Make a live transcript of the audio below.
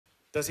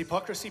Does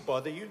hypocrisy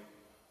bother you?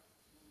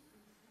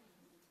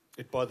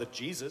 It bothered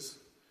Jesus.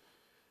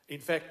 In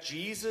fact,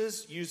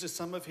 Jesus uses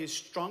some of his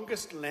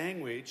strongest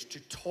language to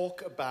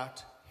talk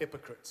about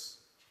hypocrites.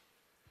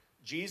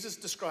 Jesus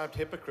described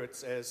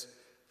hypocrites as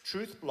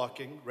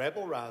truth-blocking,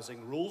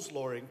 rabble-rousing,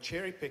 rules-lawing,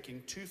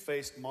 cherry-picking,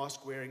 two-faced,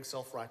 mask-wearing,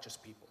 self-righteous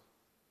people.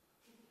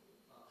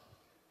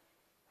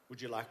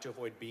 Would you like to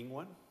avoid being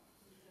one?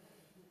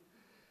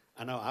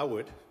 I know I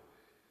would.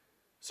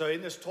 So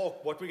in this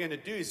talk, what we're going to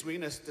do is we're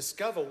going to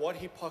discover what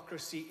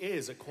hypocrisy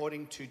is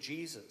according to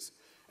Jesus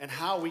and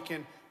how we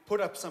can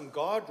put up some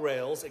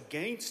guardrails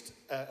against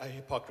a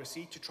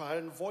hypocrisy to try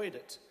and avoid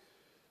it.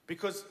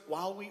 Because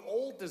while we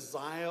all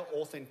desire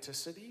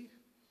authenticity,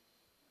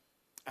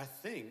 I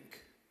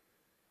think,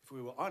 if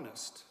we were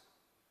honest,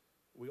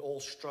 we all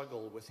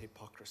struggle with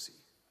hypocrisy.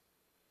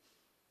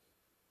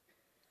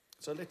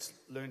 So let's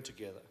learn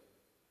together.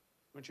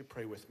 Won't you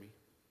pray with me?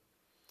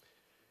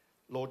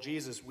 Lord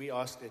Jesus, we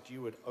ask that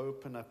you would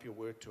open up your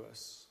word to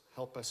us.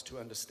 Help us to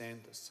understand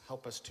this.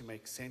 Help us to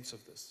make sense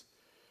of this.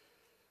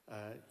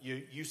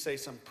 You say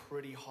some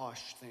pretty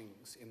harsh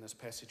things in this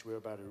passage we're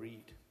about to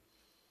read.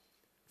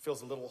 It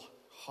feels a little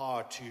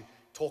hard to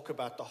talk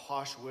about the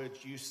harsh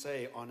words you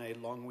say on a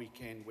long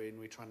weekend when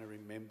we're trying to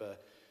remember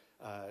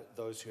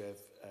those who have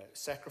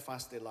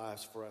sacrificed their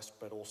lives for us,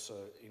 but also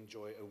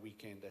enjoy a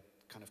weekend that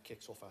kind of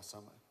kicks off our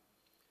summer.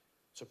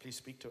 So please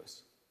speak to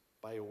us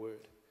by your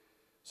word,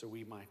 so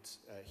we might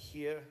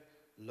hear,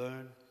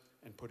 learn,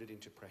 and put it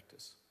into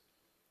practice.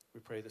 We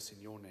pray this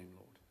in your name,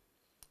 Lord.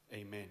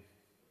 Amen.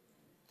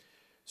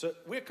 So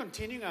we're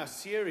continuing our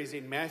series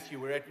in Matthew.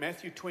 We're at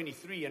Matthew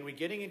 23, and we're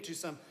getting into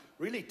some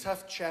really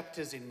tough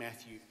chapters in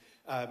Matthew.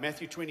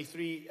 Matthew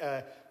 23,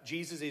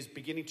 Jesus is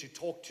beginning to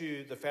talk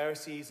to the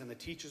Pharisees and the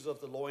teachers of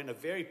the law in a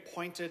very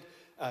pointed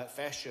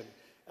fashion.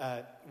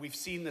 We've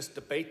seen this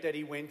debate that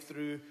he went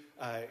through.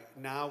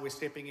 Now we're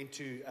stepping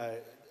into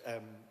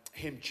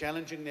him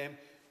challenging them.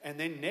 And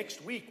then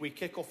next week, we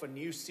kick off a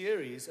new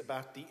series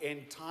about the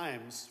end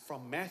times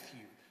from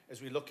Matthew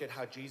as we look at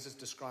how Jesus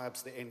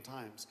describes the end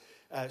times.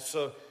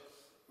 So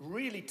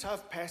really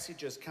tough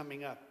passages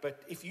coming up.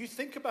 But if you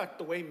think about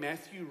the way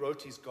Matthew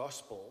wrote his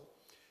gospel,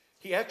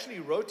 he actually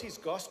wrote his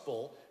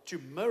gospel to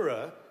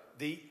mirror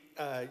the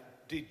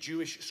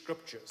Jewish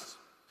scriptures.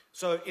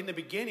 So in the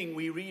beginning,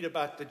 we read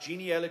about the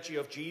genealogy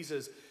of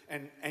Jesus,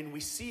 and we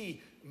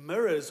see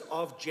mirrors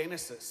of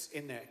Genesis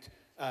in that.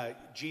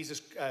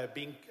 Jesus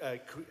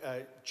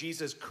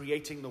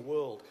creating the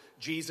world,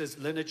 Jesus'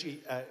 lineage,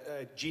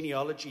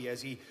 genealogy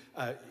as he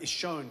is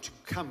shown to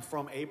come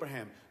from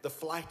Abraham, the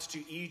flight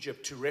to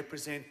Egypt to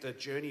represent the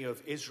journey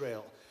of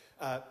Israel,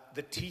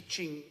 the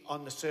teaching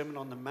on the Sermon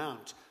on the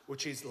Mount,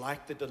 which is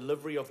like the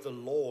delivery of the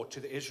law to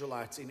the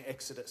Israelites in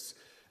Exodus,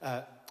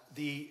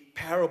 the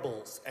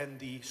parables and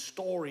the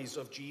stories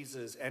of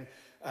Jesus and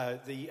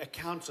the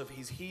accounts of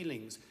his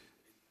healings.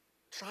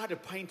 Try to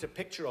paint a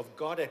picture of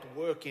God at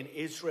work in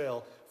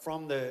Israel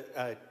from the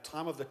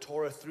time of the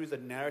Torah through the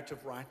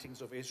narrative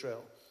writings of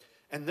Israel.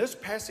 And this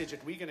passage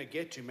that we're going to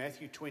get to,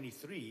 Matthew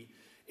 23,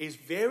 is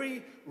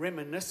very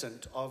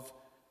reminiscent of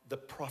the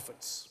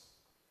prophets.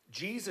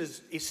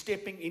 Jesus is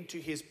stepping into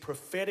his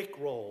prophetic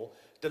role,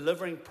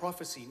 delivering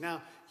prophecy.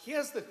 Now,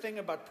 here's the thing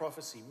about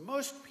prophecy.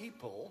 Most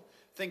people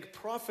think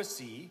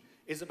prophecy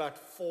is about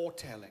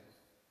foretelling,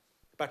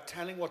 about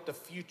telling what the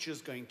future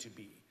is going to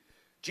be.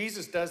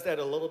 Jesus does that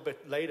a little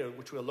bit later,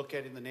 which we'll look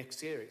at in the next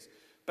series.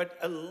 But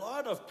a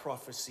lot of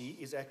prophecy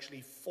is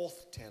actually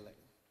forthtelling,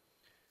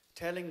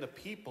 telling the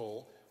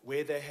people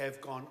where they have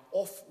gone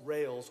off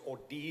rails or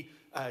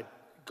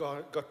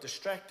got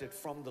distracted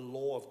from the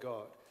law of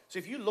God. So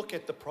if you look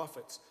at the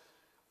prophets,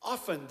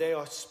 often they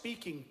are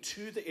speaking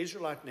to the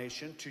Israelite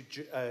nation, to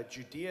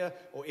Judea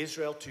or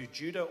Israel, to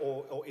Judah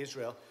or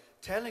Israel,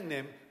 telling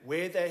them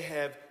where they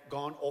have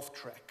gone off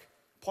track,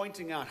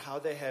 pointing out how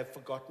they have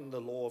forgotten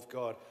the law of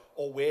God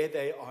or where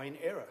they are in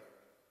error.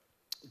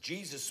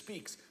 Jesus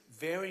speaks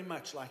very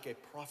much like a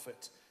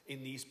prophet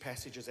in these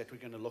passages that we're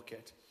going to look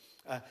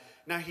at.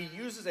 Now, he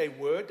uses a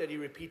word that he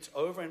repeats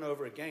over and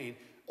over again,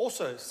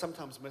 also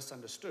sometimes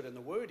misunderstood, and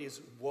the word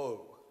is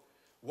woe.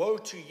 Woe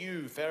to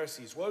you,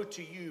 Pharisees. Woe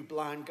to you,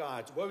 blind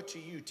guides. Woe to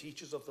you,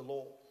 teachers of the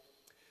law.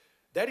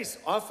 That is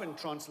often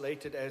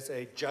translated as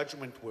a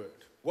judgment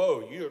word.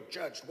 Woe, you're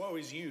judged. Woe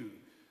is you.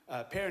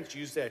 Parents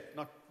use that,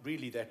 not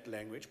really that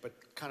language, but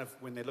kind of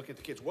when they look at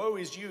the kids. Woe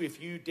is you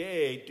if you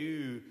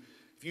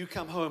if you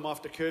come home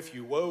after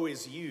curfew, woe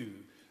is you.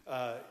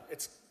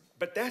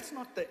 But that's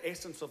not the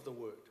essence of the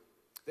word.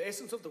 The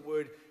essence of the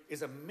word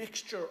is a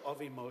mixture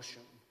of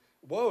emotion.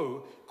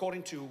 Woe,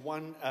 according to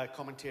one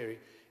commentary,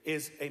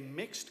 is a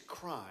mixed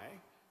cry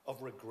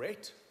of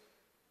regret,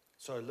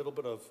 so a little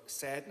bit of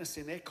sadness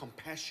in there,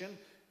 compassion,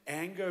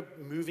 anger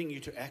moving you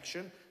to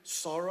action,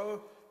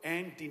 sorrow,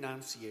 and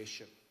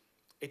denunciation.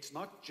 It's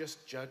not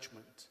just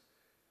judgment.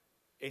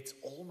 It's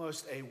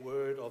almost a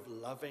word of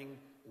loving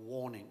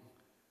warning.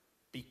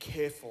 Be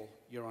careful,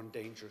 you're on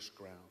dangerous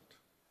ground.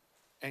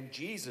 And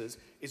Jesus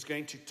is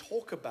going to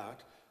talk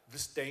about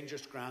this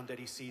dangerous ground that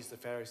he sees the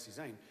Pharisees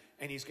in.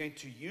 and he's going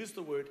to use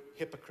the word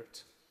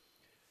hypocrite.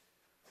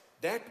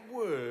 That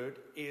word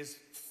is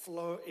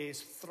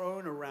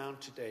thrown around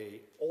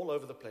today all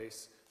over the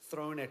place,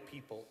 thrown at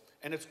people.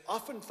 And it's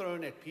often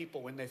thrown at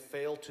people when they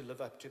fail to live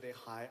up to their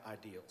high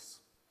ideals.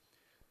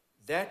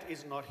 That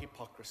is not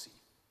hypocrisy.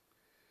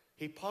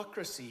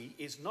 Hypocrisy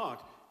is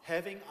not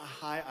having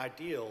high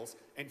ideals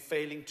and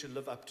failing to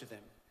live up to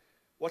them.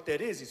 What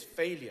that is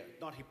failure,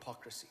 not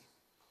hypocrisy.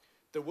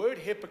 The word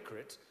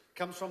hypocrite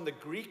comes from the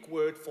Greek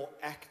word for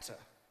actor.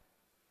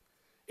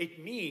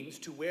 It means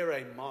to wear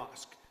a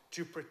mask,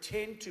 to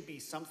pretend to be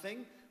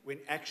something when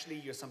actually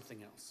you're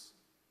something else.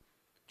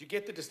 Do you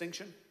get the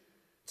distinction?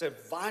 It's a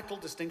vital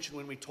distinction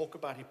when we talk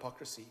about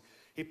hypocrisy.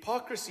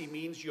 Hypocrisy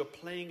means you're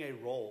playing a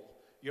role,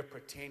 you're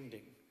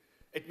pretending.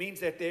 It means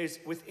that there's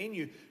within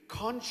you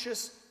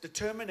conscious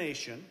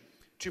determination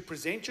to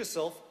present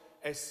yourself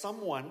as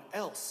someone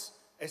else,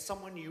 as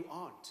someone you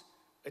aren't.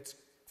 It's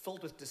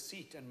filled with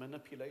deceit and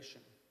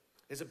manipulation.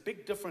 There's a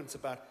big difference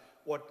about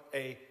what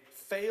a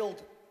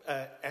failed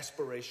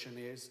aspiration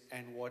is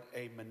and what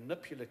a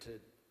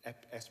manipulated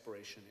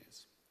aspiration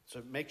is.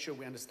 So make sure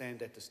we understand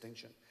that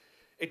distinction.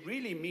 It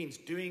really means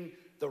doing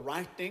the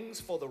right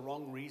things for the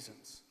wrong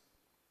reasons.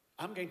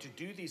 I'm going to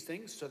do these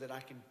things so that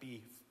I can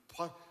be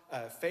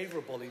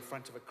favorable in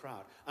front of a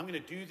crowd. I'm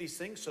going to do these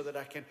things so that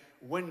I can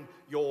win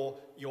your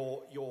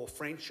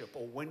friendship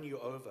or win you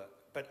over.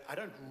 But I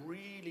don't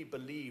really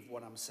believe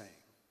what I'm saying.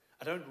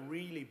 I don't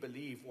really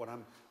believe what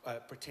I'm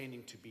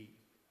pretending to be.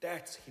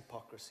 That's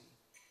hypocrisy.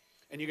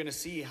 And you're going to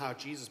see how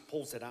Jesus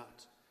pulls it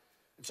out.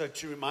 And so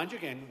to remind you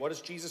again, what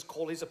does Jesus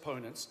call his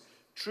opponents?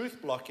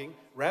 Truth-blocking,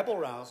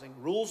 rabble-rousing,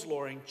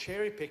 rules-lawing,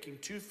 cherry-picking,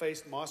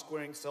 two-faced,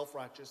 mask-wearing,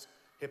 self-righteous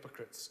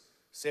hypocrites.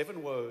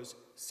 7 woes,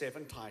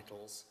 7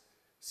 titles,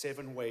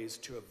 7 ways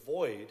to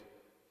avoid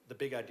the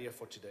big idea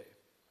for today.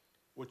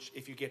 Which,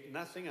 if you get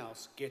nothing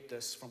else, get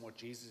this from what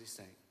Jesus is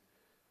saying.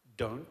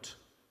 Don't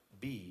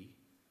be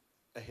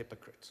a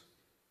hypocrite.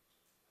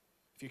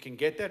 If you can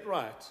get that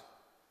right,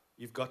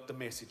 you've got the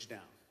message down.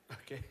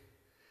 Okay?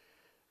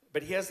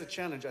 But here's the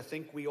challenge. I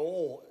think we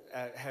all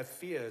have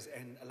fears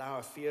and allow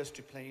our fears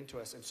to play into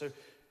us. And so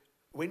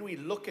when we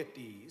look at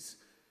these,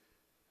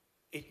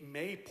 it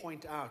may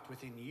point out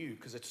within you,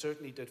 because it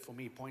certainly did for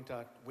me, point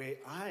out where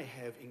I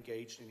have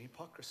engaged in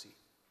hypocrisy.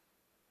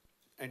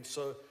 And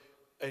so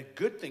a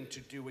good thing to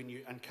do when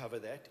you uncover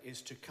that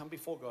is to come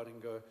before God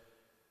and go,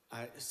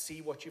 I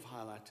see what you've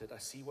highlighted. I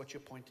see what you're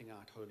pointing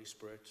out, Holy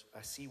Spirit.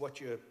 I see what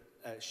you're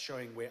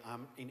showing where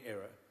I'm in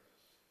error.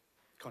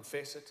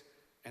 Confess it,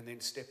 and then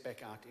step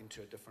back out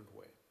into a different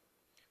way.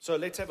 So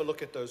let's have a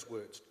look at those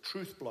words.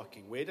 Truth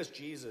blocking. Where does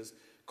Jesus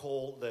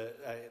call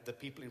the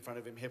people in front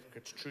of him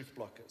hypocrites, truth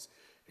blockers?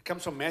 It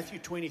comes from Matthew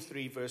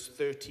 23, verse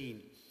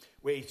 13,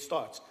 where he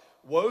starts,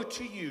 "Woe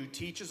to you,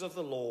 teachers of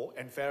the law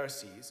and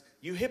Pharisees,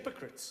 you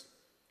hypocrites!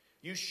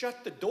 You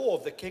shut the door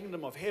of the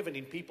kingdom of heaven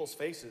in people's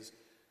faces.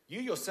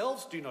 You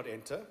yourselves do not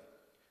enter,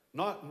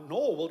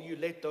 nor will you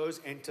let those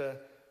enter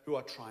who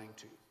are trying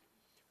to."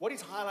 What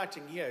he's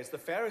highlighting here is the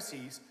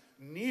Pharisees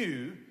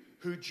knew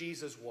who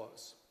Jesus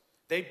was.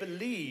 They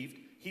believed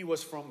he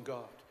was from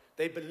God.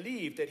 They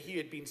believed that he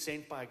had been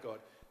sent by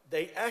God.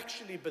 They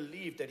actually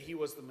believed that he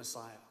was the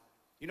Messiah.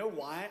 You know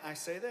why I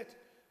say that?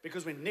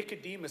 Because when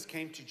Nicodemus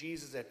came to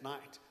Jesus at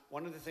night,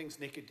 one of the things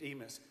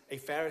Nicodemus, a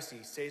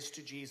Pharisee, says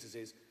to Jesus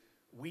is,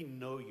 "We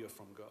know you're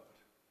from God,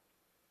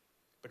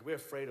 but we're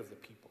afraid of the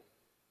people."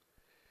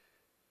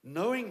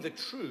 Knowing the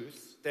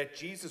truth that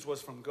Jesus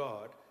was from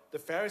God, the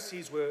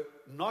Pharisees were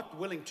not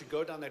willing to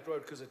go down that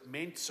road because it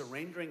meant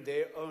surrendering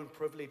their own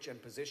privilege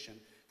and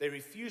position. They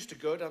refused to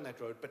go down that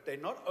road, but they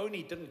not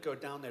only didn't go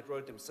down that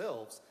road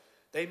themselves,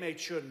 they made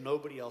sure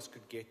nobody else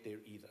could get there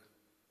either.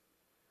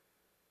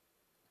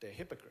 They're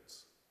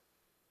hypocrites.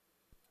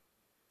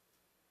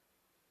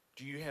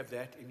 Do you have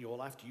that in your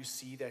life? Do you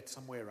see that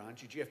somewhere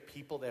around you? Do you have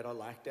people that are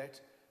like that?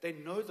 They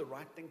know the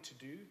right thing to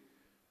do,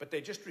 but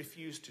they just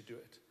refuse to do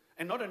it.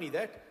 And not only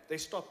that, they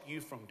stop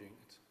you from doing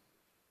it.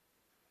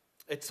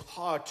 It's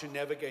hard to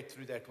navigate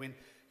through that when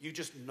you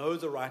just know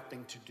the right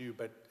thing to do,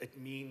 but it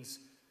means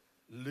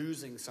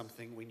losing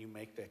something when you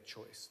make that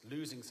choice,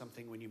 losing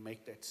something when you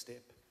make that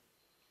step.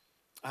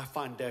 I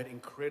find that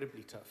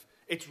incredibly tough.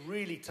 It's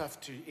really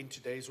tough in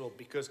today's world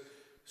because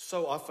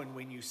so often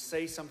when you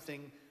say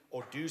something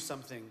or do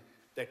something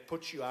that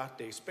puts you out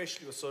there,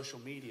 especially with social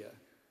media,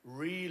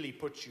 really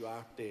puts you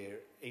out there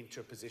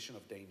into a position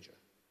of danger.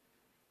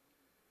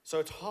 So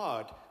it's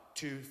hard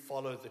to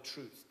follow the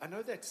truth. I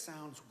know that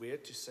sounds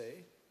weird to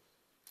say,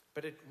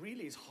 but it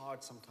really is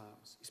hard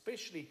sometimes,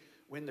 especially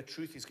when the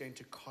truth is going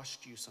to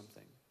cost you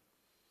something.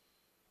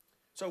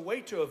 So a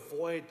way to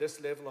avoid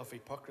this level of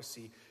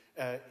hypocrisy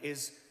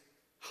is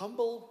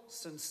humble,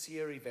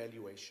 sincere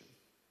evaluation.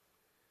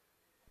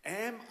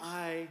 Am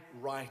I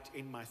right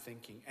in my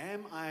thinking?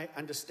 Am I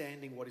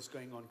understanding what is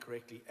going on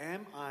correctly?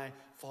 Am I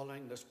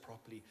following this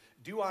properly?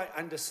 Do I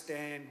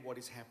understand what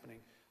is happening?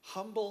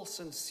 Humble,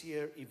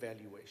 sincere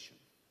evaluation.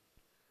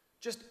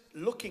 Just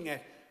looking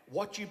at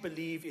what you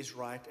believe is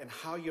right and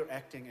how you're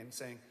acting and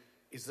saying,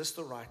 is this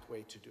the right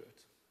way to do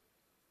it?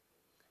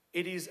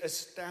 It is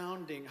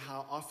astounding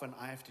how often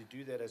I have to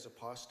do that as a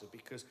pastor,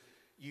 because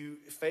you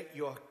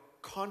are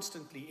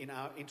constantly in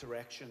our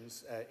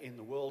interactions in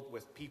the world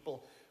with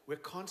people. We're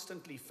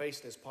constantly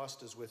faced as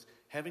pastors with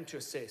having to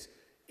assess,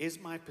 is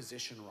my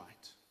position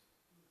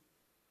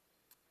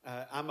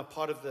right? I'm a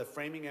part of the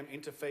Framingham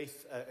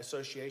Interfaith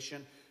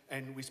Association,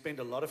 and we spend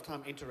a lot of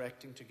time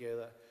interacting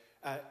together.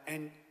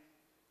 And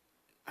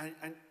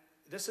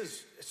this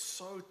is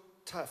so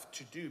tough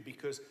to do,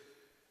 because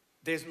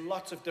there's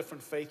lots of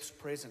different faiths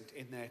present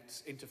in that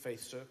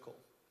interfaith circle.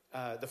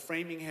 The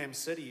Framingham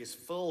city is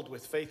filled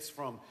with faiths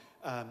from,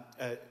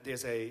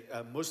 there's a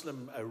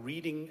Muslim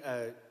reading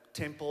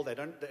temple. They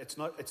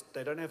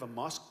don't have a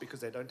mosque because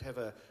they don't have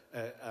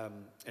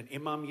an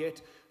imam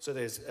yet. So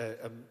there's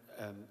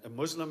a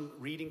Muslim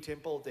reading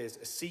temple. There's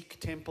a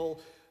Sikh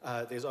temple.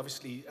 There's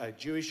obviously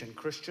Jewish and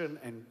Christian,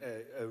 and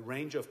a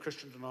range of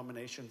Christian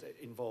denominations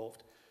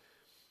involved.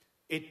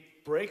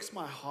 It breaks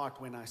my heart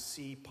when I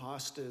see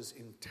pastors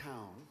in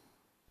town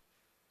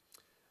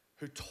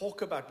who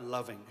talk about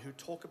loving, who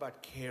talk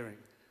about caring,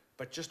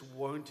 but just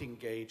won't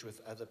engage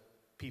with other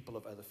people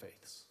of other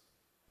faiths.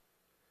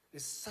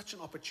 There's such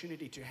an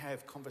opportunity to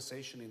have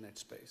conversation in that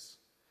space.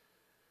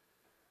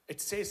 It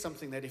says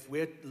something that if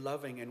we're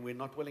loving and we're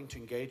not willing to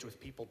engage with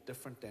people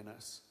different than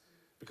us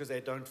because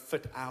they don't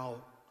fit our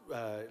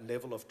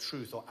level of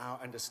truth or our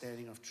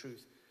understanding of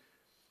truth,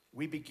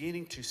 we're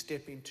beginning to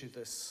step into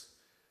this.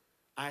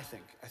 I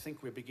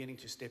think we're beginning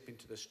to step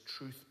into this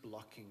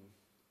truth-blocking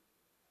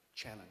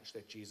challenge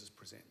that Jesus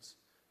presents.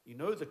 You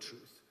know the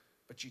truth,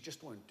 but you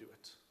just won't do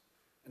it.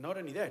 And not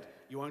only that,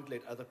 you won't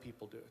let other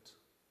people do it.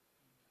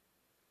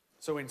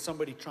 So when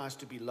somebody tries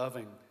to be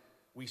loving,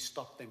 we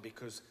stop them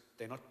because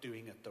they're not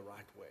doing it the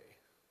right way.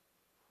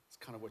 It's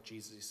kind of what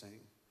Jesus is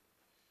saying.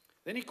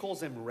 Then he calls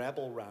them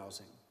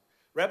rabble-rousing.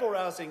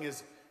 Rabble-rousing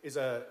is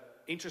an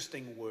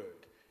interesting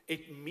word.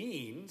 It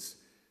means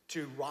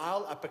to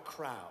rile up a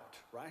crowd,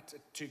 right?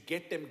 To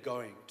get them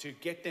going, to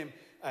get them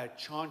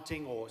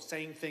chanting or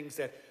saying things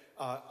that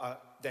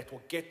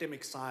will get them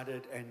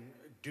excited and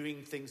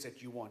doing things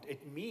that you want.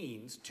 It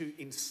means to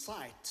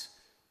incite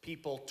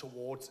people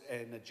towards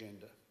an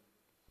agenda.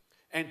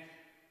 And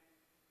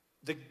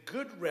the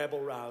good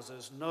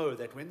rabble-rousers know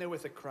that when they're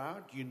with a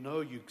crowd, you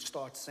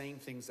start saying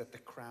things that the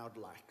crowd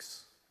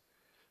likes.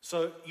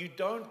 So you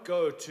don't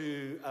go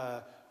to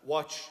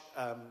watch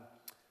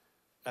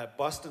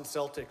Boston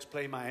Celtics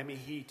play Miami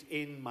Heat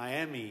in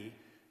Miami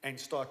and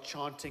start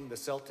chanting the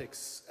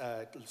Celtics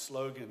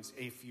slogans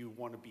if you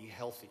want to be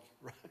healthy,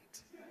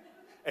 right?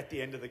 At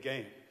the end of the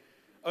game.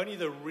 Only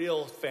the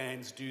real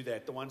fans do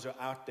that, the ones who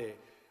are out there.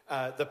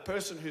 The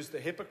person who's the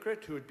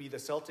hypocrite, who would be the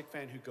Celtic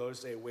fan who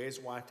goes there, wears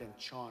white and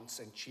chants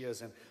and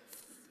cheers and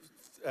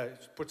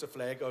puts a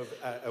flag over,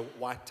 a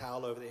white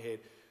towel over their head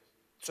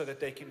so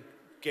that they can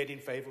get in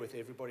favor with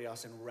everybody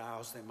else and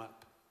rouse them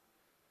up.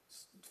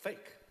 It's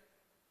fake.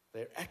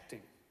 They're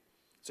acting.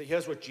 So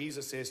here's what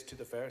Jesus says to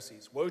the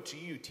Pharisees. Woe to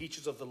you,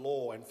 teachers of the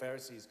law and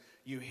Pharisees,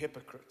 you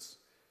hypocrites.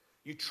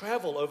 You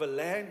travel over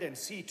land and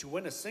sea to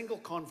win a single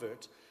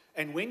convert,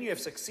 and when you have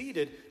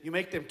succeeded, you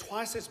make them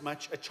twice as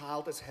much a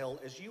child of hell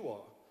as you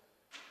are.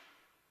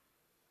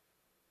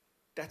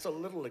 That's a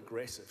little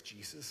aggressive,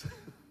 Jesus.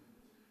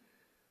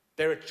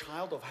 They're a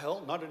child of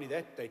hell. Not only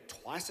that, they're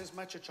twice as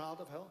much a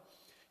child of hell.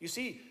 You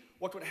see,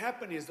 what would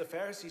happen is the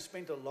Pharisees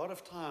spent a lot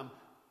of time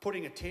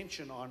putting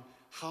attention on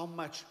how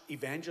much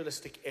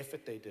evangelistic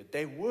effort they did.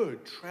 They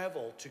would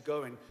travel to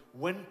go and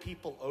win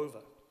people over.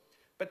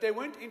 But they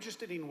weren't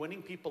interested in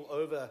winning people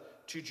over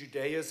to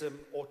Judaism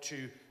or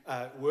to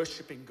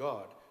worshiping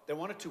God. They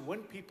wanted to win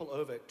people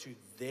over to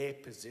their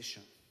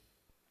position.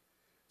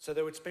 So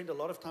they would spend a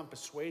lot of time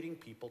persuading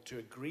people to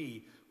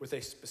agree with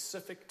a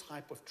specific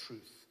type of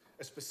truth,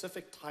 a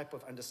specific type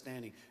of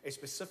understanding, a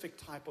specific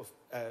type of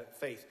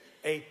faith,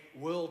 a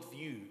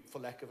worldview, for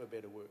lack of a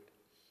better word.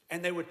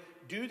 And they would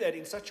do that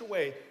in such a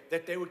way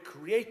that they would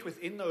create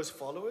within those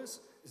followers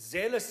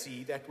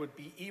zealousy that would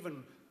be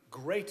even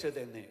greater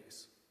than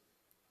theirs.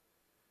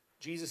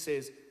 Jesus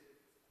says,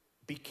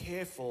 be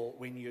careful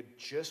when you're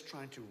just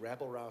trying to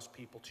rabble-rouse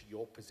people to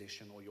your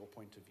position or your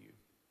point of view.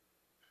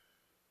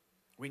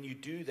 When you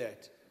do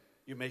that,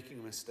 you're making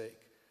a mistake.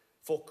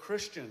 For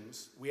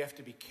Christians, we have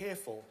to be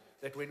careful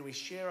that when we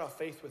share our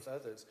faith with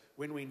others,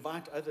 when we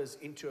invite others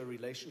into a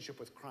relationship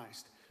with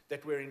Christ,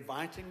 that we're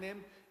inviting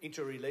them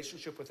into a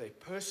relationship with a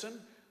person,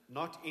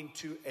 not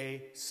into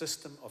a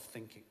system of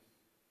thinking.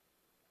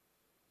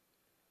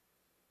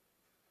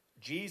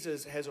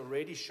 Jesus has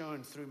already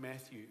shown through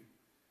Matthew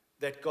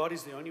that God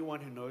is the only one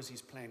who knows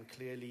his plan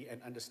clearly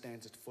and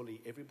understands it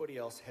fully. Everybody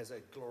else has a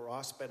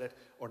grasp at it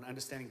or an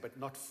understanding, but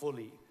not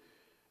fully.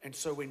 And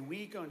so when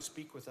we go and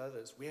speak with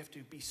others, we have to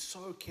be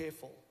so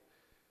careful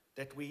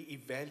that we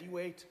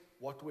evaluate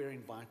what we're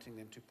inviting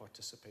them to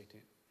participate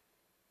in.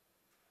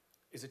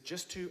 Is it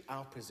just to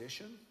our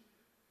position?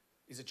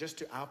 Is it just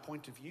to our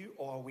point of view?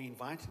 Or are we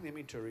inviting them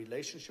into a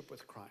relationship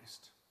with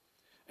Christ?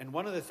 And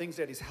one of the things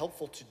that is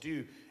helpful to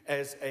do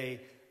as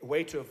a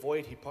way to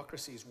avoid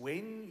hypocrisy is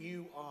when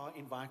you are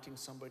inviting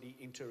somebody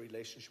into a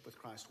relationship with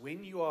Christ,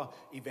 when you are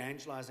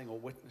evangelizing or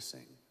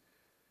witnessing,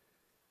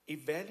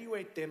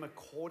 evaluate them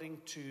according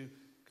to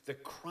the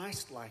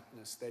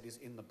Christ-likeness that is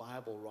in the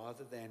Bible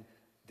rather than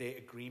their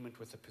agreement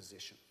with the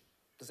position.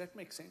 Does that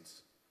make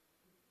sense?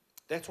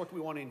 That's what we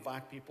want to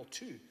invite people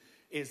to,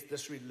 is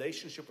this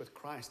relationship with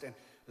Christ, and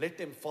let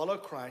them follow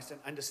Christ and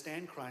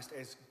understand Christ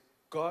as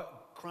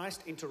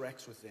Christ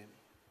interacts with them.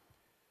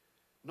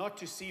 Not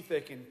to see if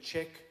they can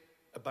check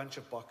a bunch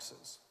of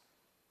boxes.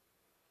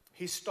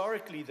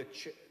 Historically,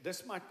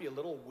 this might be a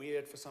little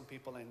weird for some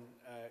people, and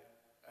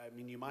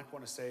you might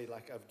want to say,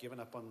 like, I've given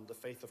up on the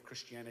faith of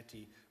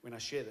Christianity when I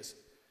share this.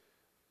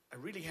 I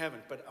really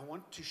haven't, but I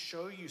want to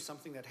show you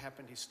something that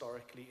happened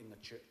historically in the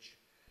church.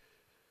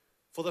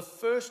 For the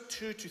first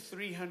 200 to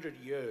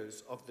 300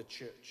 years of the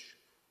church,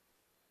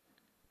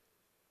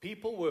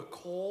 people were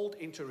called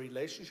into a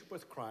relationship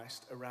with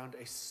Christ around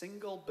a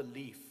single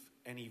belief,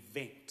 an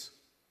event.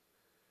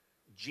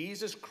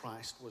 Jesus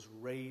Christ was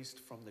raised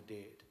from the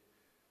dead.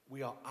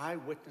 We are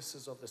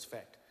eyewitnesses of this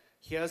fact.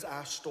 Here's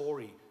our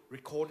story,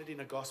 recorded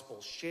in a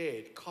gospel,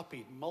 shared,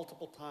 copied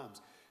multiple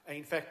times. And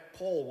in fact,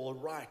 Paul will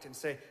write and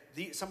say,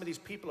 some of these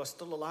people are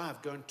still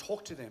alive. Go and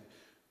talk to them.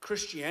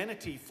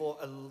 Christianity for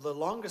the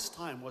longest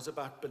time was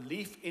about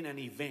belief in an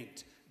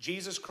event.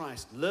 Jesus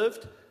Christ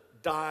lived,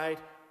 died,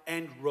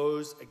 and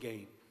rose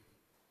again.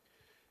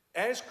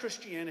 As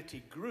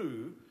Christianity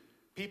grew,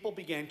 people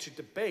began to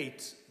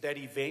debate that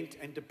event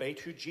and debate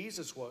who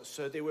Jesus was.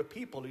 So there were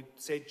people who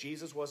said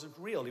Jesus wasn't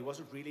real. He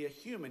wasn't really a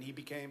human.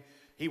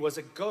 He was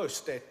a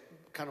ghost that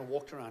kind of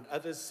walked around.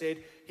 Others said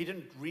he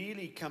didn't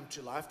really come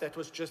to life. That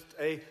was just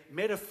a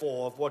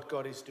metaphor of what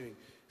God is doing.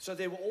 So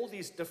there were all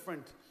these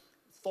different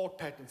thought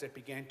patterns that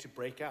began to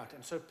break out.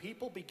 And so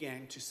people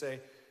began to say,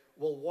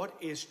 well, what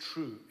is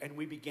true? And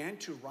we began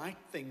to write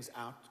things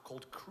out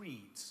called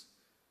creeds.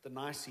 The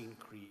Nicene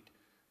Creed,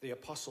 the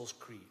Apostles'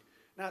 Creed.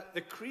 Now,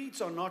 the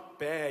creeds are not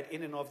bad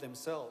in and of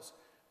themselves,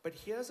 but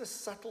here's a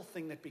subtle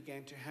thing that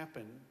began to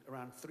happen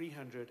around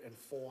 300 and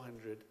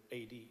 400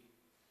 AD.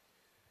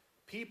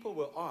 People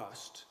were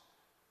asked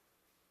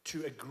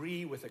to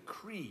agree with a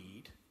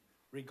creed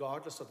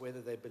regardless of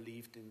whether they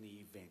believed in the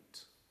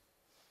event.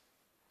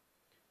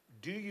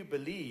 Do you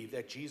believe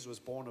that Jesus was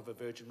born of a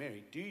Virgin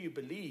Mary? Do you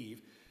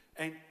believe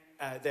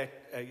that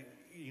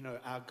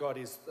our God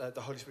is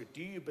the Holy Spirit?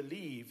 Do you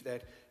believe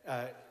that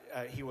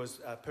he was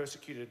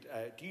persecuted?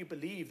 Do you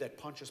believe that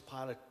Pontius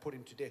Pilate put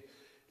him to death?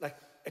 Like,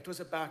 it was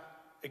about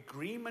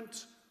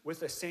agreement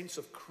with a sense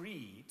of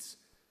creeds,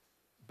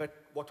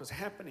 but what was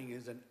happening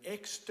is an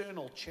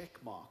external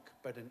check mark,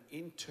 but an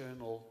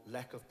internal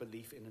lack of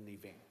belief in an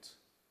event.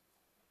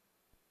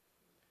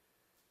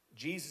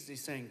 Jesus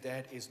is saying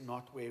that is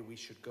not where we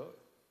should go.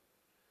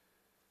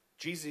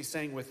 Jesus is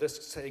saying with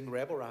this, saying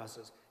rabble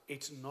rousers,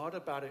 it's not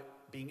about it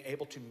being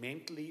able to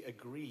mentally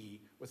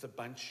agree with a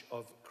bunch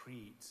of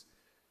creeds.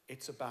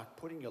 It's about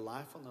putting your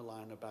life on the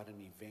line about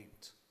an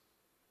event.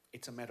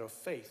 It's a matter of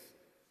faith,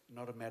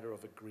 not a matter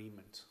of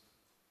agreement.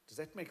 Does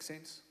that make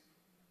sense?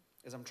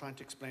 As I'm trying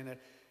to explain that.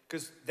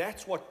 Because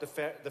that's what the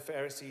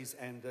Pharisees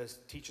and the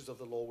teachers of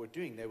the law were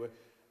doing. They were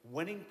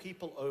winning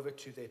people over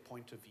to their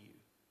point of view,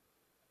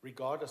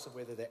 regardless of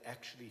whether they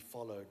actually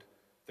followed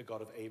the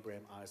God of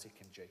Abraham, Isaac,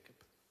 and Jacob.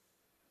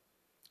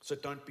 So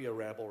don't be a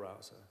rabble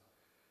rouser.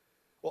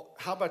 Well,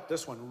 how about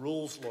this one,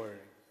 rules lawyering?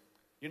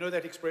 You know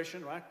that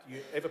expression, right? You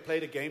ever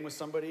played a game with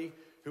somebody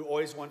who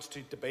always wants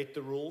to debate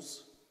the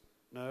rules?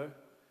 No?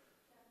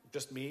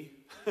 Just me?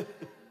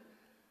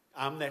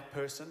 I'm that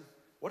person.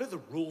 What do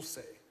the rules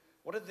say?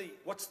 What's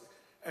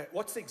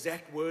the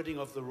exact wording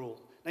of the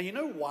rule? Now, you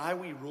know why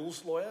we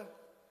rules lawyer?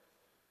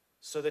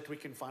 So that we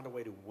can find a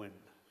way to win.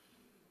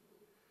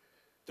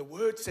 The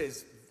word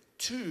says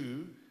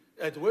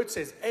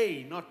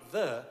a, not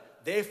the,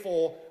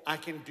 therefore I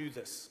can do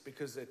this,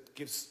 because it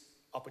gives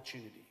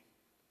opportunity.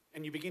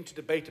 And you begin to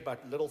debate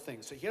about little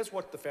things. So here's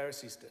what the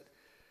Pharisees did.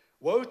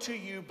 Woe to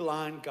you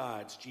blind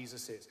guides,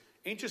 Jesus says.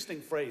 Interesting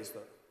phrase,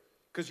 though.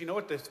 Because you know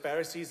what the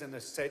Pharisees and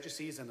the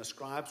Sadducees and the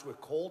scribes were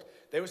called?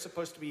 They were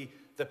supposed to be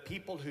the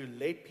people who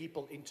led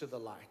people into the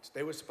light.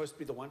 They were supposed to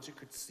be the ones who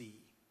could see.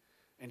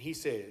 And he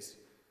says,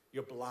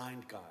 you're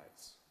blind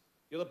guides.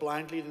 You're the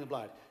blind leading the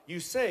blind.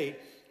 You say,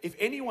 if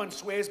anyone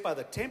swears by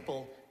the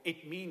temple,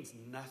 it means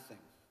nothing.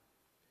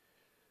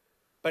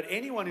 But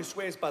anyone who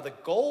swears by the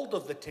gold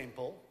of the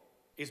temple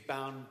is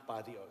bound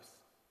by the oath.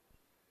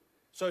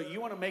 So you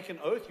want to make an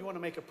oath, you want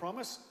to make a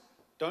promise,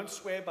 don't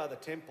swear by the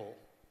temple.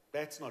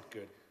 That's not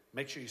good.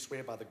 Make sure you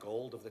swear by the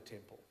gold of the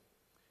temple.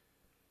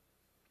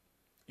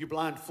 You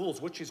blind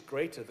fools, which is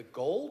greater, the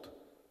gold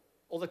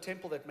or the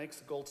temple that makes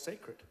the gold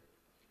sacred?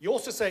 You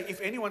also say,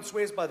 if anyone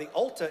swears by the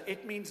altar,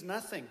 it means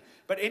nothing.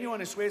 But anyone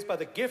who swears by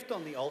the gift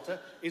on the altar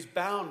is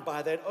bound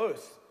by that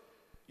oath.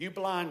 You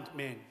blind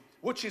men,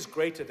 which is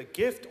greater, the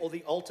gift or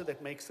the altar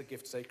that makes the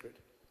gift sacred?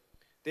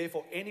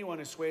 Therefore, anyone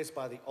who swears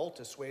by the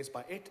altar swears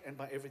by it and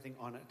by everything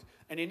on it.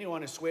 And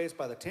anyone who swears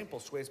by the temple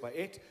swears by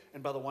it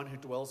and by the one who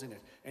dwells in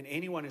it. And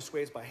anyone who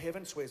swears by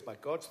heaven swears by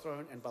God's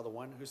throne and by the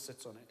one who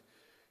sits on it.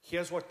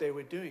 Here's what they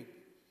were doing.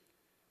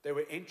 They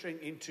were entering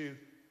into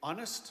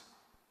honest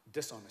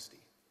dishonesty.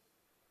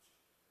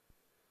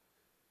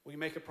 Will you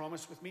make a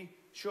promise with me?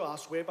 Sure, I'll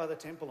swear by the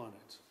temple on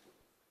it.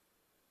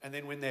 And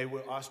then when they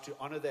were asked to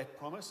honor that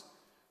promise,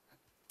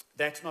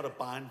 that's not a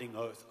binding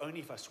oath.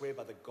 Only if I swear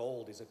by the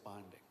gold is it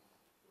binding.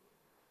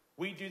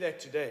 We do that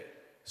today.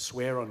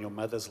 Swear on your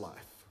mother's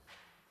life.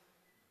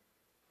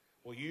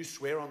 Will you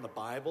swear on the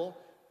Bible?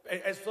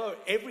 As though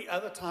every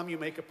other time you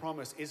make a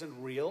promise isn't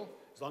real,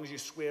 as long as you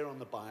swear on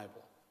the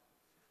Bible.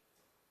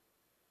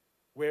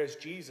 Whereas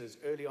Jesus,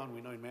 early on,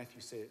 we know in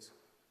Matthew says,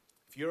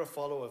 if you're a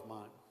follower of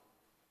mine,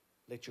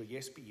 let your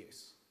yes be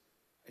yes,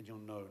 and your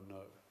no,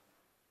 no.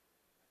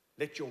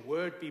 Let your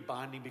word be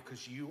binding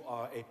because you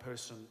are a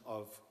person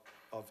of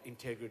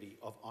integrity,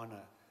 of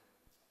honor,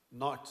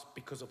 not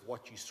because of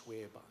what you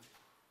swear by.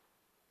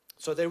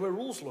 So they were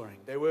rules lawyering.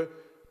 They were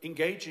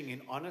engaging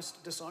in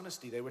honest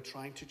dishonesty. They were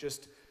trying to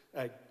just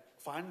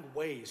find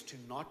ways to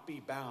not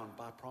be bound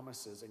by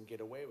promises and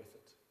get away with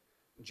it.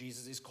 And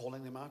Jesus is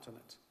calling them out on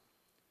it.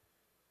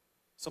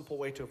 Simple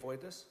way to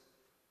avoid this: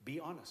 be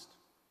honest.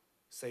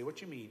 Say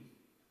what you mean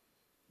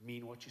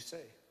what you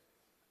say.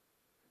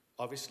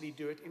 Obviously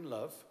do it in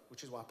love,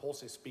 which is why Paul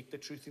says speak the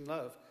truth in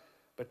love,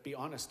 but be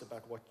honest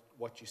about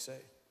what you say.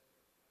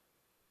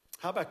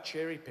 How about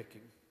cherry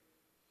picking?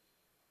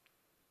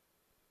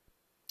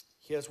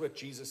 Here's what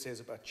Jesus says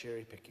about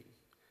cherry picking.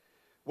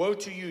 Woe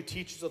to you,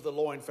 teachers of the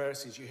law and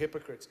Pharisees, you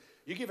hypocrites.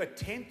 You give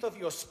 1/10 of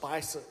your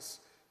spices,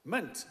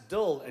 mint,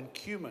 dill, and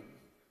cumin,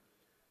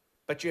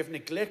 but you have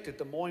neglected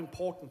the more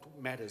important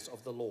matters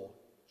of the law,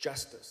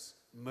 justice,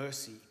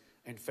 mercy,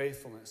 and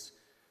faithfulness.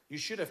 You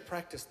should have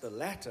practiced the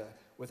latter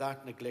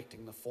without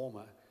neglecting the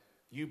former.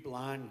 You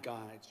blind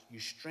guides, you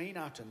strain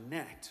out a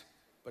gnat,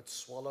 but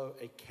swallow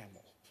a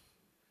camel.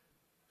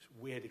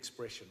 Weird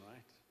expression,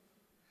 right?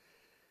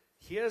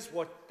 Here's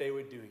what they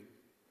were doing.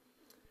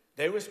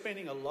 They were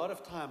spending a lot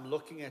of time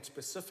looking at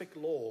specific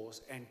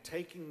laws and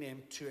taking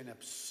them to an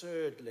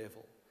absurd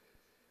level.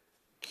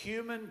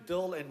 Cumin,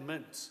 dill, and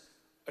mint,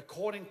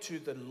 according to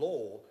the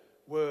law,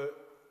 were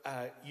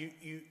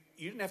you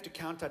didn't have to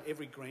count out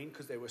every grain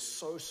because they were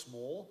so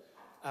small.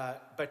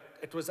 But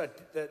it was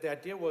the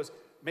idea was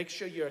make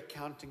sure you're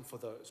accounting for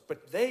those.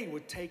 But they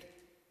would take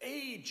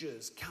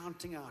ages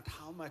counting out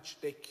how much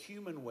their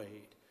cumin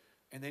weighed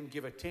and then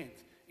give 1/10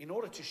 in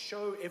order to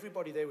show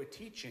everybody they were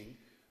teaching,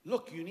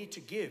 look, you need to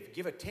give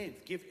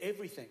 1/10, give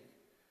everything.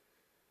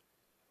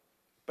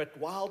 But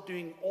while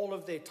doing all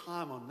of their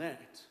time on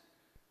that,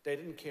 they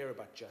didn't care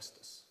about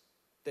justice.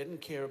 They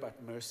didn't care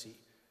about mercy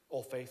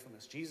or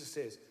faithfulness. Jesus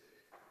says,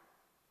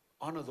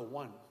 honor the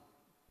one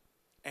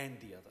and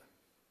the other.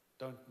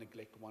 Don't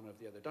neglect one of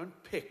the other.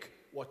 Don't pick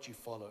what you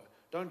follow.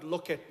 Don't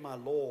look at my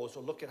laws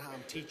or look at how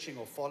I'm teaching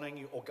or following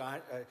you or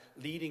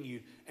leading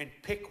you and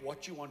pick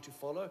what you want to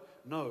follow.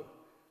 No,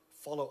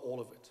 follow all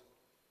of it.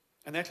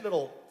 And that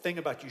little thing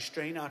about you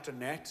strain out a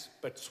gnat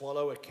but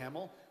swallow a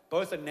camel,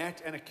 both a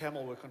gnat and a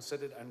camel were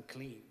considered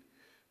unclean.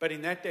 But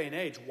in that day and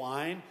age,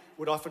 wine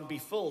would often be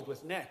filled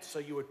with gnats. So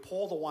you would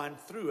pour the wine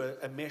through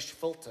a mesh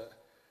filter,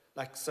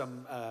 like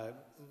some,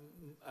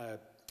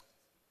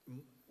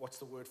 what's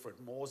the word for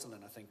it?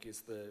 Morselin, I think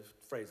is the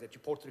phrase that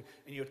you pour through.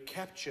 And you would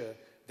capture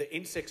the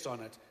insects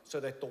on it so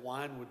that the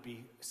wine would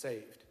be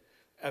saved.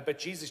 But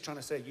Jesus is trying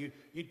to say,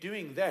 you're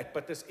doing that.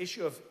 But this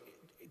issue of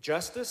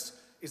justice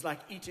is like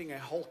eating a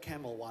whole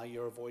camel while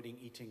you're avoiding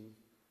eating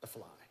a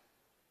fly.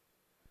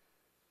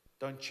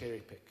 Don't cherry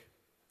pick.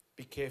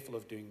 Be careful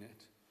of doing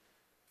that.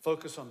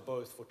 Focus on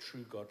both for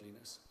true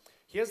godliness.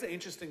 Here's the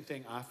interesting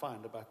thing I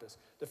find about this.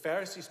 The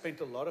Pharisees spent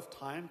a lot of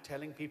time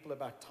telling people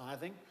about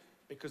tithing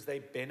because they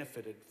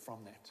benefited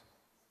from that.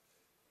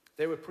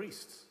 They were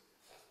priests.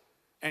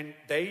 And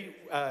they,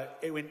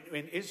 when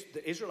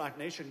the Israelite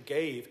nation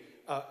gave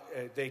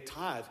their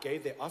tithe,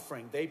 gave their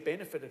offering, they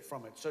benefited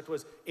from it. So it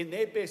was in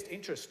their best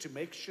interest to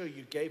make sure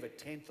you gave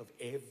 1/10 of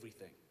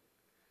everything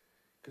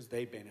because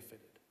they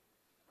benefited.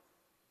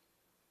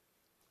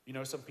 You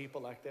know some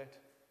people like that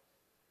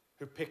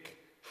who pick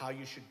how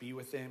you should be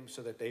with them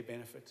so that they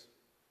benefit?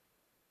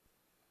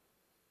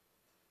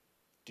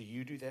 Do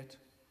you do that?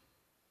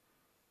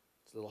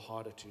 It's a little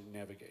harder to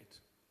navigate.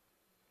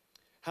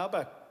 How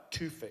about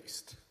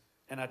two-faced?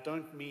 And I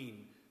don't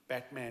mean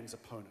Batman's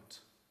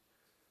opponent.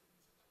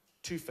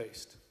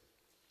 Two-faced.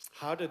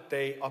 How did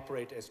they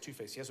operate as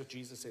two-faced? Here's what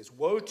Jesus says.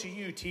 Woe to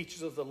you,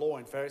 teachers of the law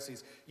and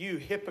Pharisees, you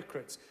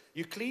hypocrites.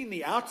 You clean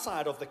the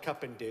outside of the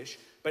cup and dish,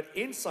 but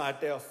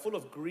inside they are full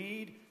of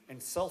greed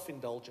and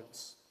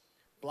self-indulgence.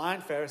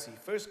 Blind Pharisee,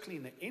 first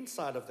clean the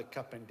inside of the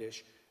cup and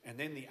dish, and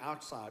then the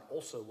outside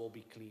also will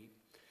be clean.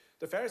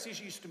 The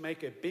Pharisees used to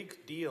make a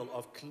big deal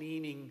of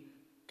cleaning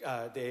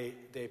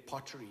their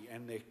pottery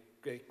and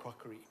their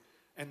crockery.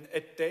 And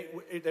they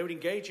would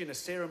engage in a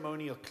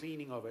ceremonial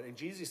cleaning of it. And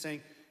Jesus is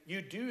saying,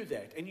 you do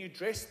that, and you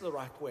dress the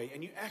right way,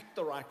 and you act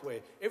the right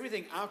way.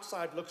 Everything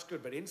outside looks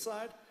good, but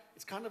inside,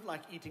 it's kind of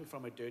like eating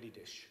from a dirty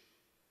dish.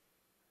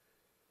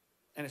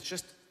 And it's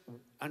just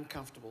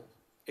uncomfortable.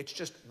 It's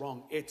just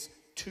wrong. It's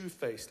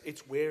two-faced.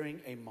 It's wearing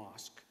a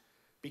mask.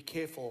 Be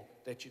careful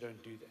that you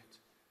don't do that.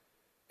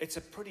 It's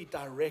a pretty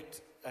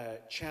direct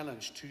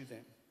challenge to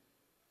them.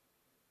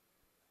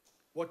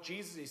 What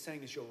Jesus is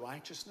saying is your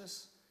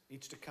righteousness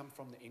needs to come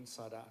from the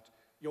inside out.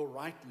 Your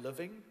right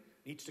living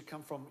needs to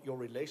come from your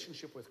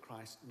relationship with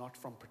Christ, not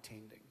from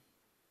pretending.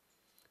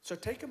 So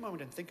take a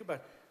moment and think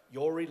about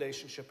your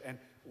relationship and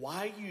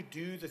why you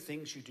do the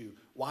things you do.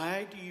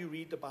 Why do you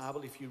read the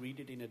Bible if you read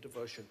it in a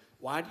devotion?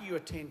 Why do you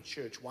attend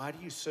church? Why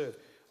do you serve?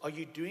 Are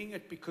you doing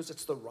it because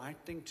it's the right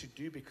thing to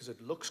do because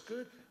it looks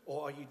good?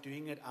 Or are you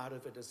doing it out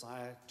of a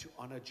desire to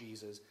honor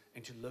Jesus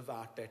and to live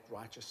out that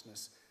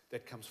righteousness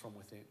that comes from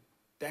within?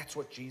 That's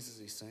what Jesus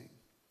is saying.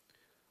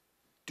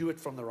 Do it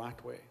from the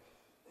right way.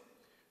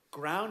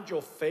 Ground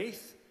your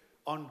faith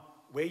on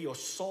where your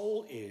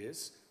soul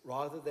is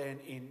rather than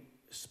in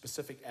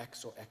specific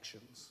acts or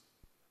actions.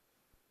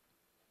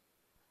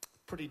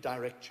 Pretty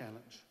direct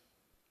challenge.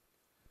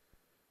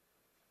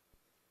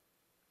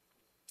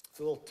 It's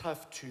a little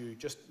tough to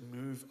just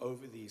move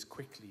over these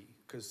quickly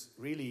because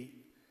really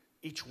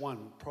each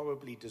one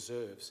probably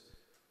deserves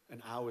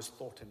an hour's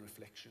thought and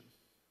reflection.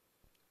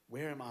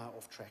 Where am I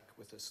off track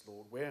with this,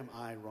 Lord? Where am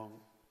I wrong?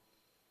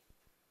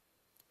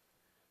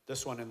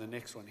 This one and the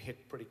next one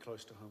hit pretty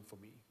close to home for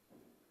me.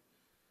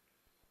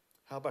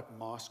 How about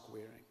mask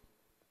wearing?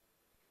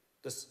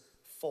 This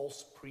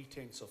false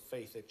pretense of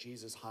faith that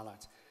Jesus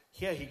highlights.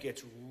 Here he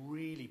gets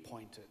really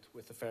pointed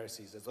with the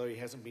Pharisees, as though he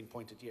hasn't been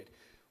pointed yet.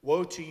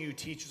 Woe to you,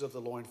 teachers of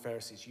the law and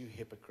Pharisees, you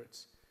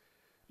hypocrites.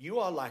 You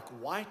are like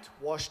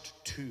whitewashed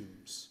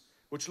tombs,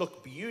 which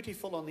look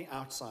beautiful on the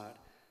outside,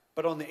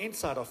 but on the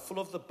inside are full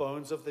of the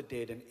bones of the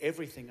dead and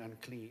everything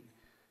unclean.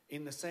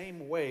 In the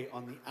same way,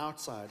 on the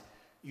outside,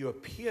 you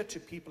appear to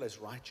people as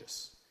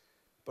righteous,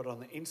 but on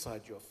the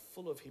inside, you are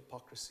full of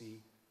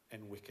hypocrisy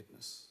and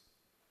wickedness.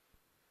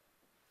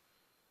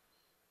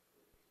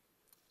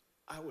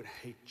 I would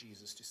hate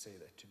Jesus to say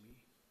that to me.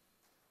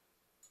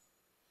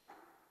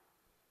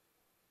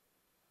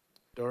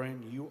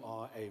 Dorian, you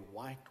are a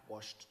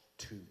whitewashed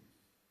tomb.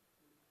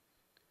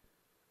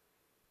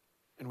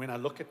 And when I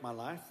look at my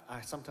life, I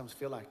sometimes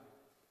feel like,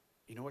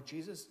 you know what,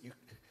 Jesus?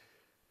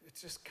 It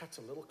just cuts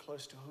a little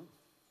close to home.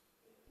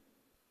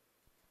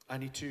 I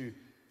need to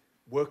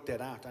work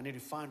that out. I need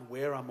to find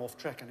where I'm off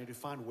track. I need to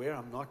find where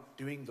I'm not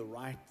doing the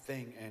right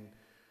thing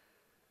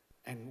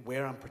and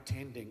where I'm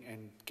pretending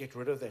and get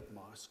rid of that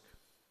mask.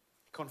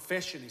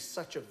 Confession is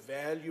such a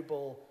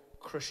valuable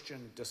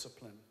Christian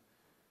discipline,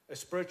 a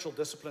spiritual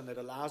discipline that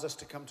allows us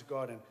to come to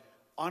God and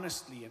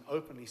honestly and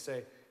openly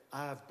say,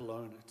 I have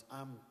blown it.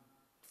 I'm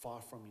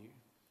far from you.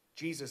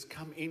 Jesus,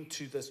 come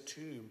into this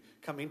tomb,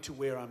 come into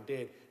where I'm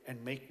dead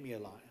and make me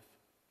alive.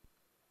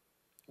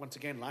 Once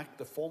again, like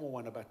the former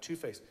one about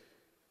two-faced,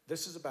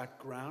 this is about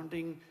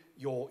grounding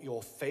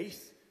your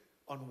faith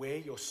on where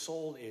your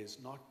soul is,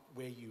 not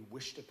where you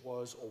wished it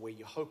was or where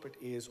you hope it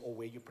is or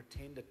where you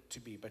pretend it to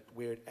be, but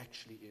where it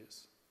actually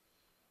is.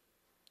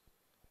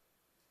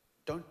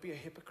 Don't be a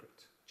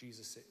hypocrite,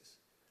 Jesus says.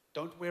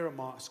 Don't wear a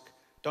mask.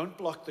 Don't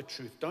block the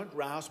truth. Don't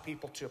rouse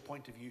people to a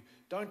point of view.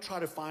 Don't try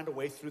to find a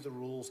way through the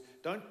rules.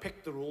 Don't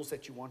pick the rules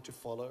that you want to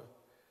follow.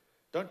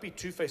 Don't be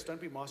two-faced.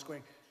 Don't be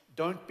mask-wearing.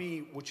 Don't be,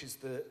 which is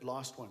the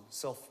last one,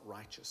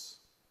 self-righteous.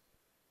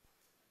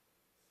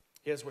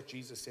 Here's what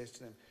Jesus says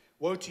to them.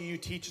 Woe to you,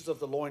 teachers of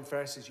the law and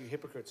Pharisees, you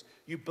hypocrites.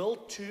 You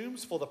build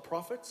tombs for the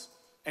prophets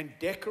and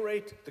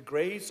decorate the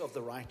graves of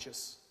the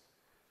righteous.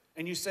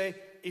 And you say,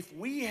 if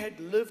we had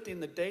lived in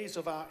the days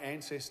of our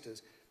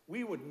ancestors,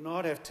 we would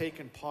not have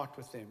taken part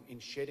with them in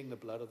shedding the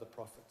blood of the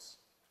prophets.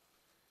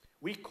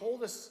 We call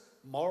this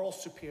moral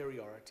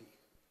superiority.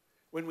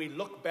 When we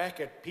look back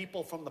at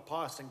people from the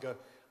past and go,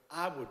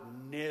 I would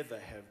never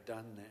have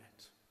done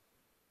that.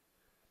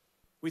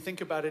 We think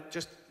about it,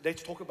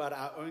 let's talk about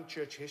our own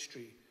church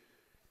history.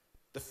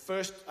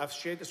 I've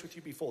shared this with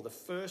you before, the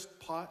first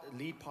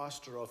lead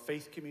pastor of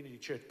Faith Community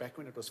Church, back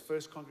when it was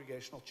First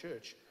Congregational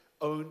Church,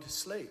 owned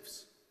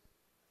slaves.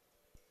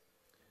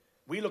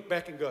 We look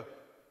back and go,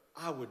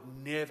 I would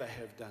never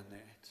have done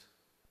that.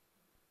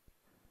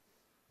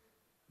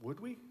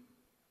 Would we?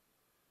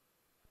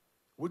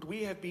 Would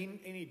we have been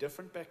any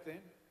different back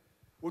then?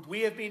 Would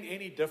we have been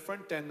any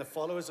different than the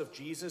followers of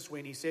Jesus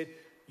when he said,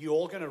 you're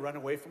all going to run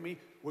away from me?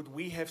 Would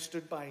we have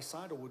stood by his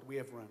side or would we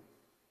have run?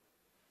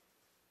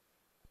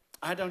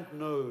 I don't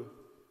know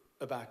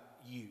about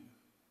you,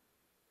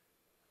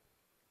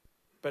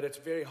 but it's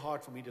very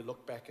hard for me to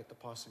look back at the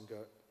past and go,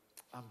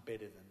 I'm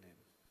better than them.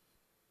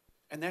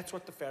 And that's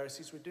what the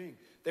Pharisees were doing.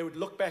 They would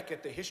look back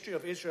at the history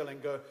of Israel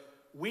and go,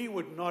 we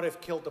would not have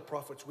killed the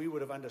prophets. We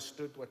would have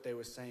understood what they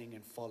were saying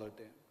and followed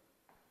them.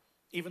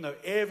 Even though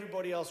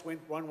everybody else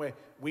went one way,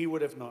 we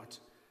would have not.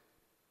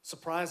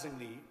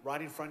 Surprisingly,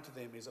 right in front of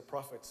them is a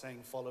prophet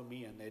saying, follow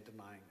me, and they're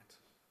denying it.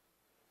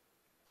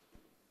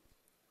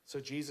 So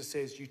Jesus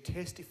says, you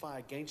testify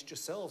against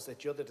yourselves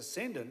that you're the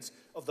descendants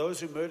of those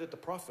who murdered the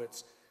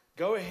prophets.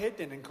 Go ahead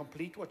then and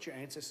complete what your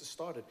ancestors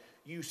started.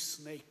 You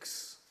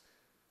snakes,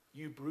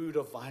 you brood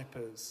of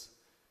vipers.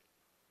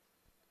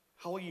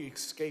 How will you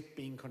escape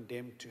being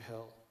condemned to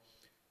hell?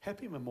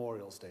 Happy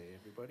Memorial's Day,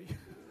 everybody.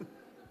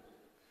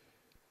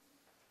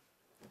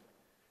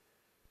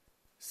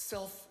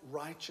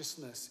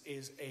 Self-righteousness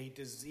is a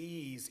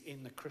disease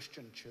in the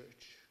Christian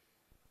church.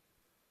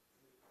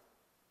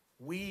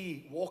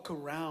 We walk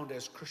around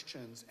as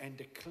Christians and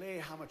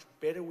declare how much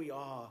better we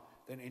are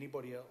than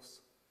anybody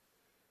else.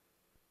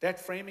 That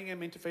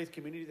Framingham Interfaith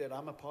community that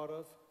I'm a part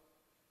of,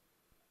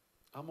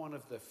 I'm one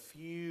of the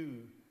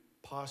few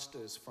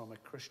pastors from a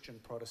Christian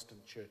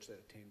Protestant church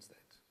that attends that.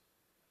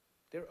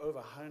 There are over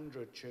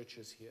 100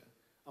 churches here.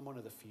 I'm one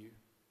of the few.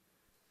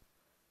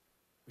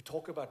 We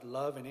talk about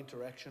love and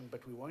interaction,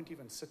 but we won't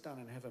even sit down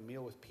and have a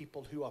meal with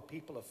people who are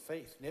people of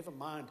faith. Never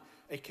mind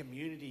a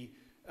community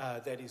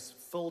that is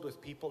filled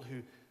with people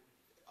who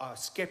are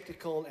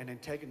skeptical and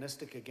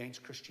antagonistic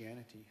against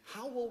Christianity.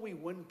 How will we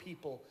win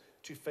people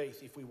to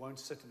faith if we won't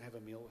sit and have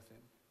a meal with them?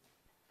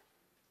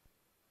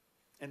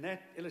 And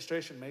that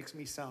illustration makes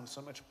me sound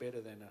so much better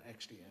than I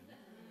actually am.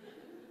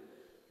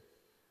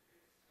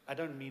 I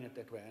don't mean it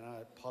that way, and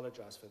I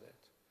apologize for that.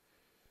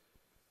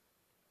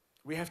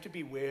 We have to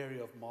be wary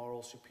of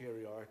moral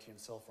superiority and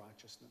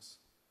self-righteousness.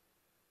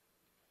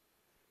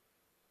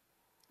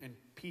 And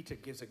Peter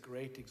gives a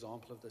great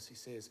example of this. He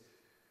says,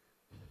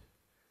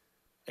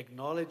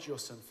 acknowledge your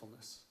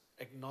sinfulness.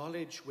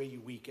 Acknowledge where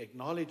you're weak.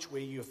 Acknowledge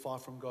where you're far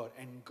from God.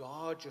 And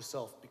guard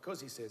yourself.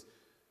 Because he says,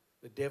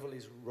 the devil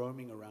is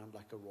roaming around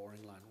like a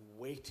roaring lion,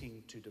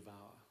 waiting to devour.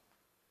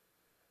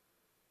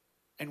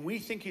 And we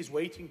think he's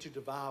waiting to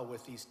devour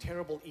with these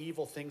terrible,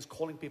 evil things,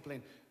 calling people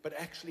in. But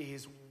actually,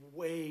 he's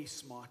way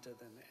smarter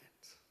than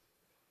that.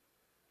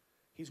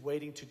 He's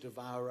waiting to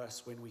devour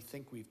us when we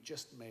think we've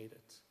just made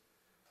it.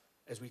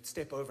 As we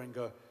step over and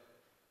go,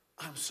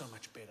 I'm so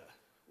much better,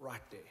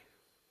 right there.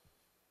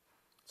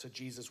 So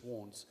Jesus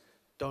warns,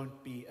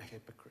 don't be a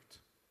hypocrite.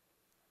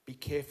 Be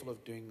careful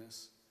of doing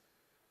this.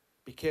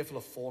 Be careful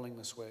of falling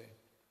this way.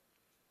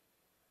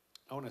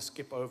 I want to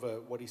skip over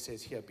what he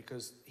says here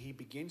because he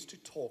begins to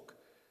talk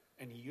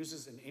and he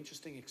uses an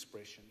interesting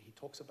expression. He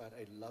talks about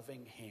a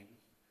loving hen.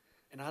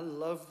 And I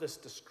love this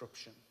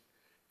description.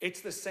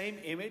 It's the same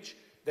image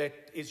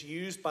that is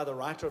used by the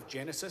writer of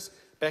Genesis,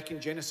 back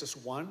in Genesis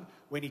 1,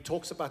 when he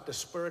talks about the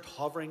Spirit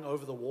hovering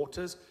over the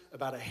waters,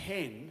 about a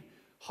hen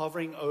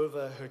hovering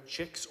over her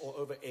chicks or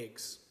over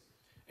eggs.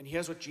 And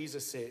here's what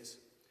Jesus says,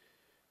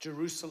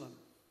 Jerusalem,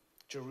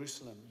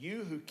 Jerusalem,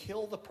 you who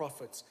kill the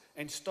prophets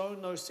and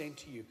stone those sent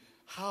to you,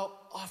 how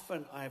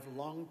often I have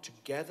longed to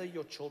gather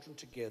your children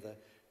together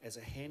as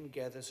a hen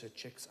gathers her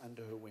chicks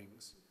under her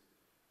wings.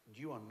 And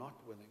you are not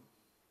willing.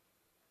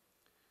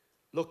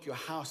 Look, your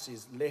house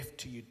is left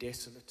to you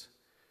desolate.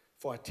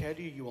 For I tell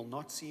you, you will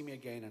not see me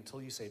again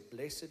until you say,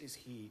 blessed is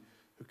he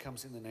who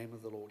comes in the name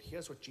of the Lord.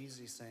 Here's what Jesus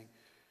is saying.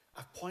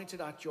 I've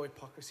pointed out your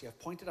hypocrisy. I've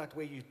pointed out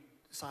where you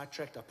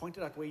sidetracked. I've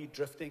pointed out where you're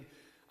drifting.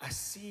 I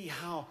see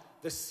how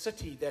the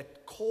city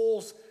that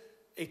calls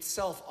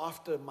itself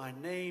after my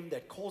name,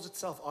 that calls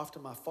itself after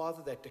my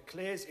Father, that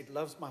declares it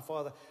loves my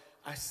Father,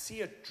 I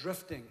see it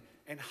drifting,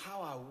 and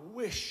how I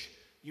wish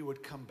you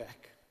would come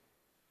back.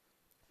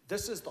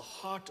 This is the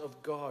heart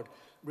of God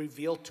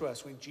revealed to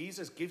us. When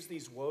Jesus gives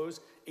these woes,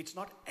 it's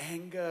not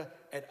anger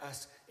at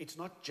us. It's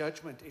not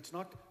judgment. It's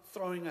not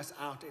throwing us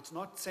out. It's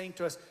not saying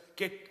to us,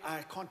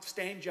 I can't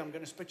stand you, I'm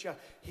going to spit you out.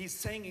 He's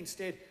saying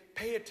instead,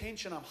 pay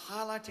attention. I'm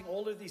highlighting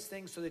all of these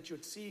things so that you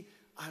would see,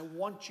 I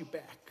want you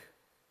back.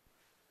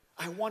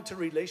 I want a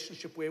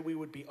relationship where we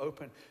would be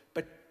open.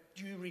 But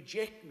you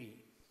reject me,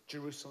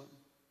 Jerusalem.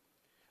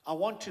 I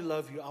want to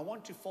love you. I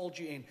want to fold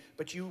you in,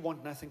 but you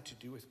want nothing to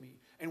do with me.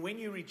 And when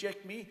you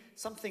reject me,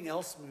 something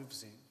else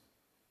moves in.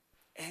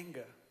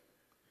 Anger,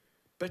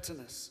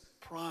 bitterness,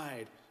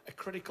 pride, a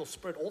critical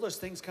spirit, all those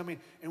things come in,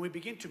 and we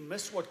begin to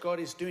miss what God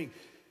is doing.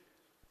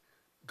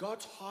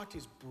 God's heart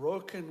is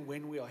broken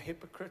when we are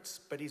hypocrites,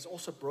 but he's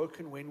also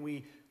broken when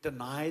we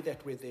deny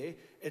that we're there.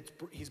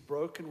 He's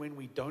broken when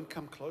we don't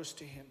come close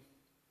to him.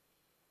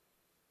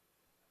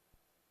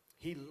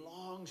 He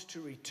longs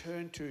to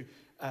return to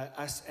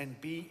us and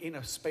be in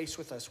a space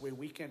with us where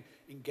we can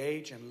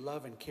engage and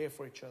love and care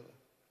for each other.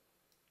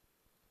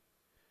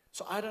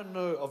 So I don't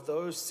know, of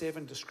those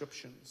 7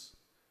 descriptions,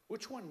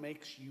 which one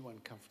makes you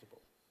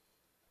uncomfortable?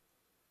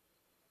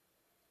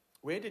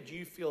 Where did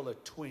you feel a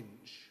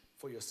twinge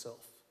for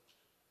yourself?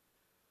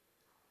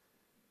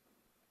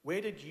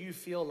 Where did you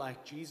feel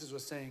like Jesus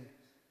was saying,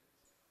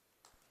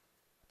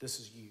 this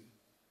is you?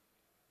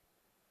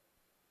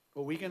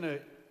 Well, we're going to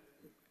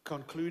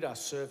conclude our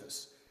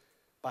service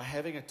by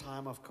having a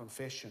time of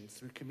confession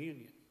through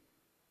communion.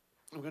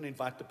 I'm going to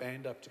invite the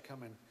band up to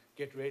come and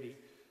get ready.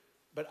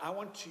 But I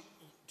want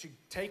to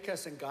take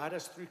us and guide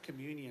us through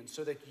communion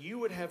so that you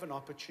would have an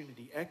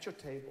opportunity at your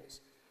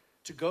tables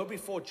to go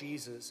before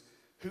Jesus,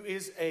 who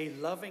is a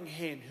loving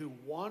hen, who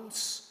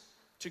wants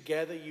to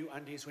gather you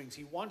under his wings.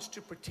 He wants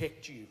to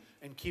protect you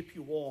and keep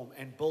you warm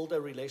and build a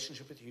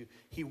relationship with you.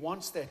 He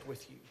wants that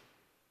with you.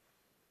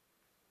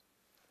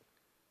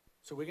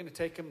 So we're going to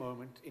take a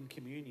moment in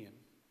communion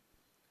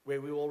where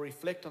we will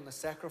reflect on the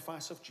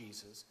sacrifice of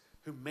Jesus,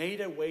 who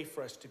made a way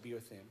for us to be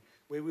with him,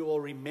 where we will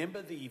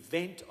remember the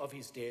event of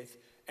his death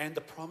and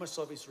the promise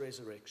of his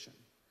resurrection.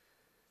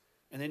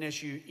 And then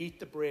as you eat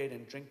the bread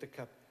and drink the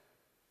cup,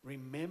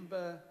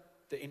 remember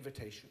the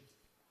invitation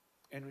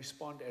and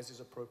respond as is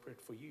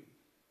appropriate for you.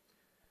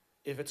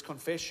 If it's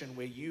confession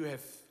where you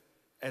have,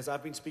 as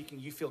I've been speaking,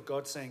 you feel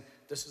God saying,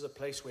 this is a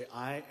place where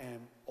I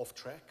am off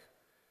track,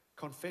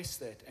 confess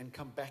that and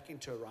come back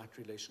into a right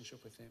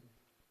relationship with him.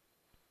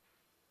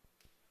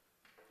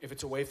 If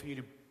it's a way for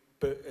you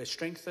to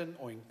strengthen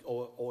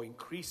or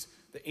increase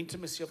the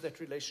intimacy of that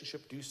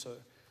relationship, do so.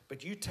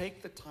 But you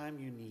take the time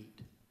you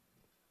need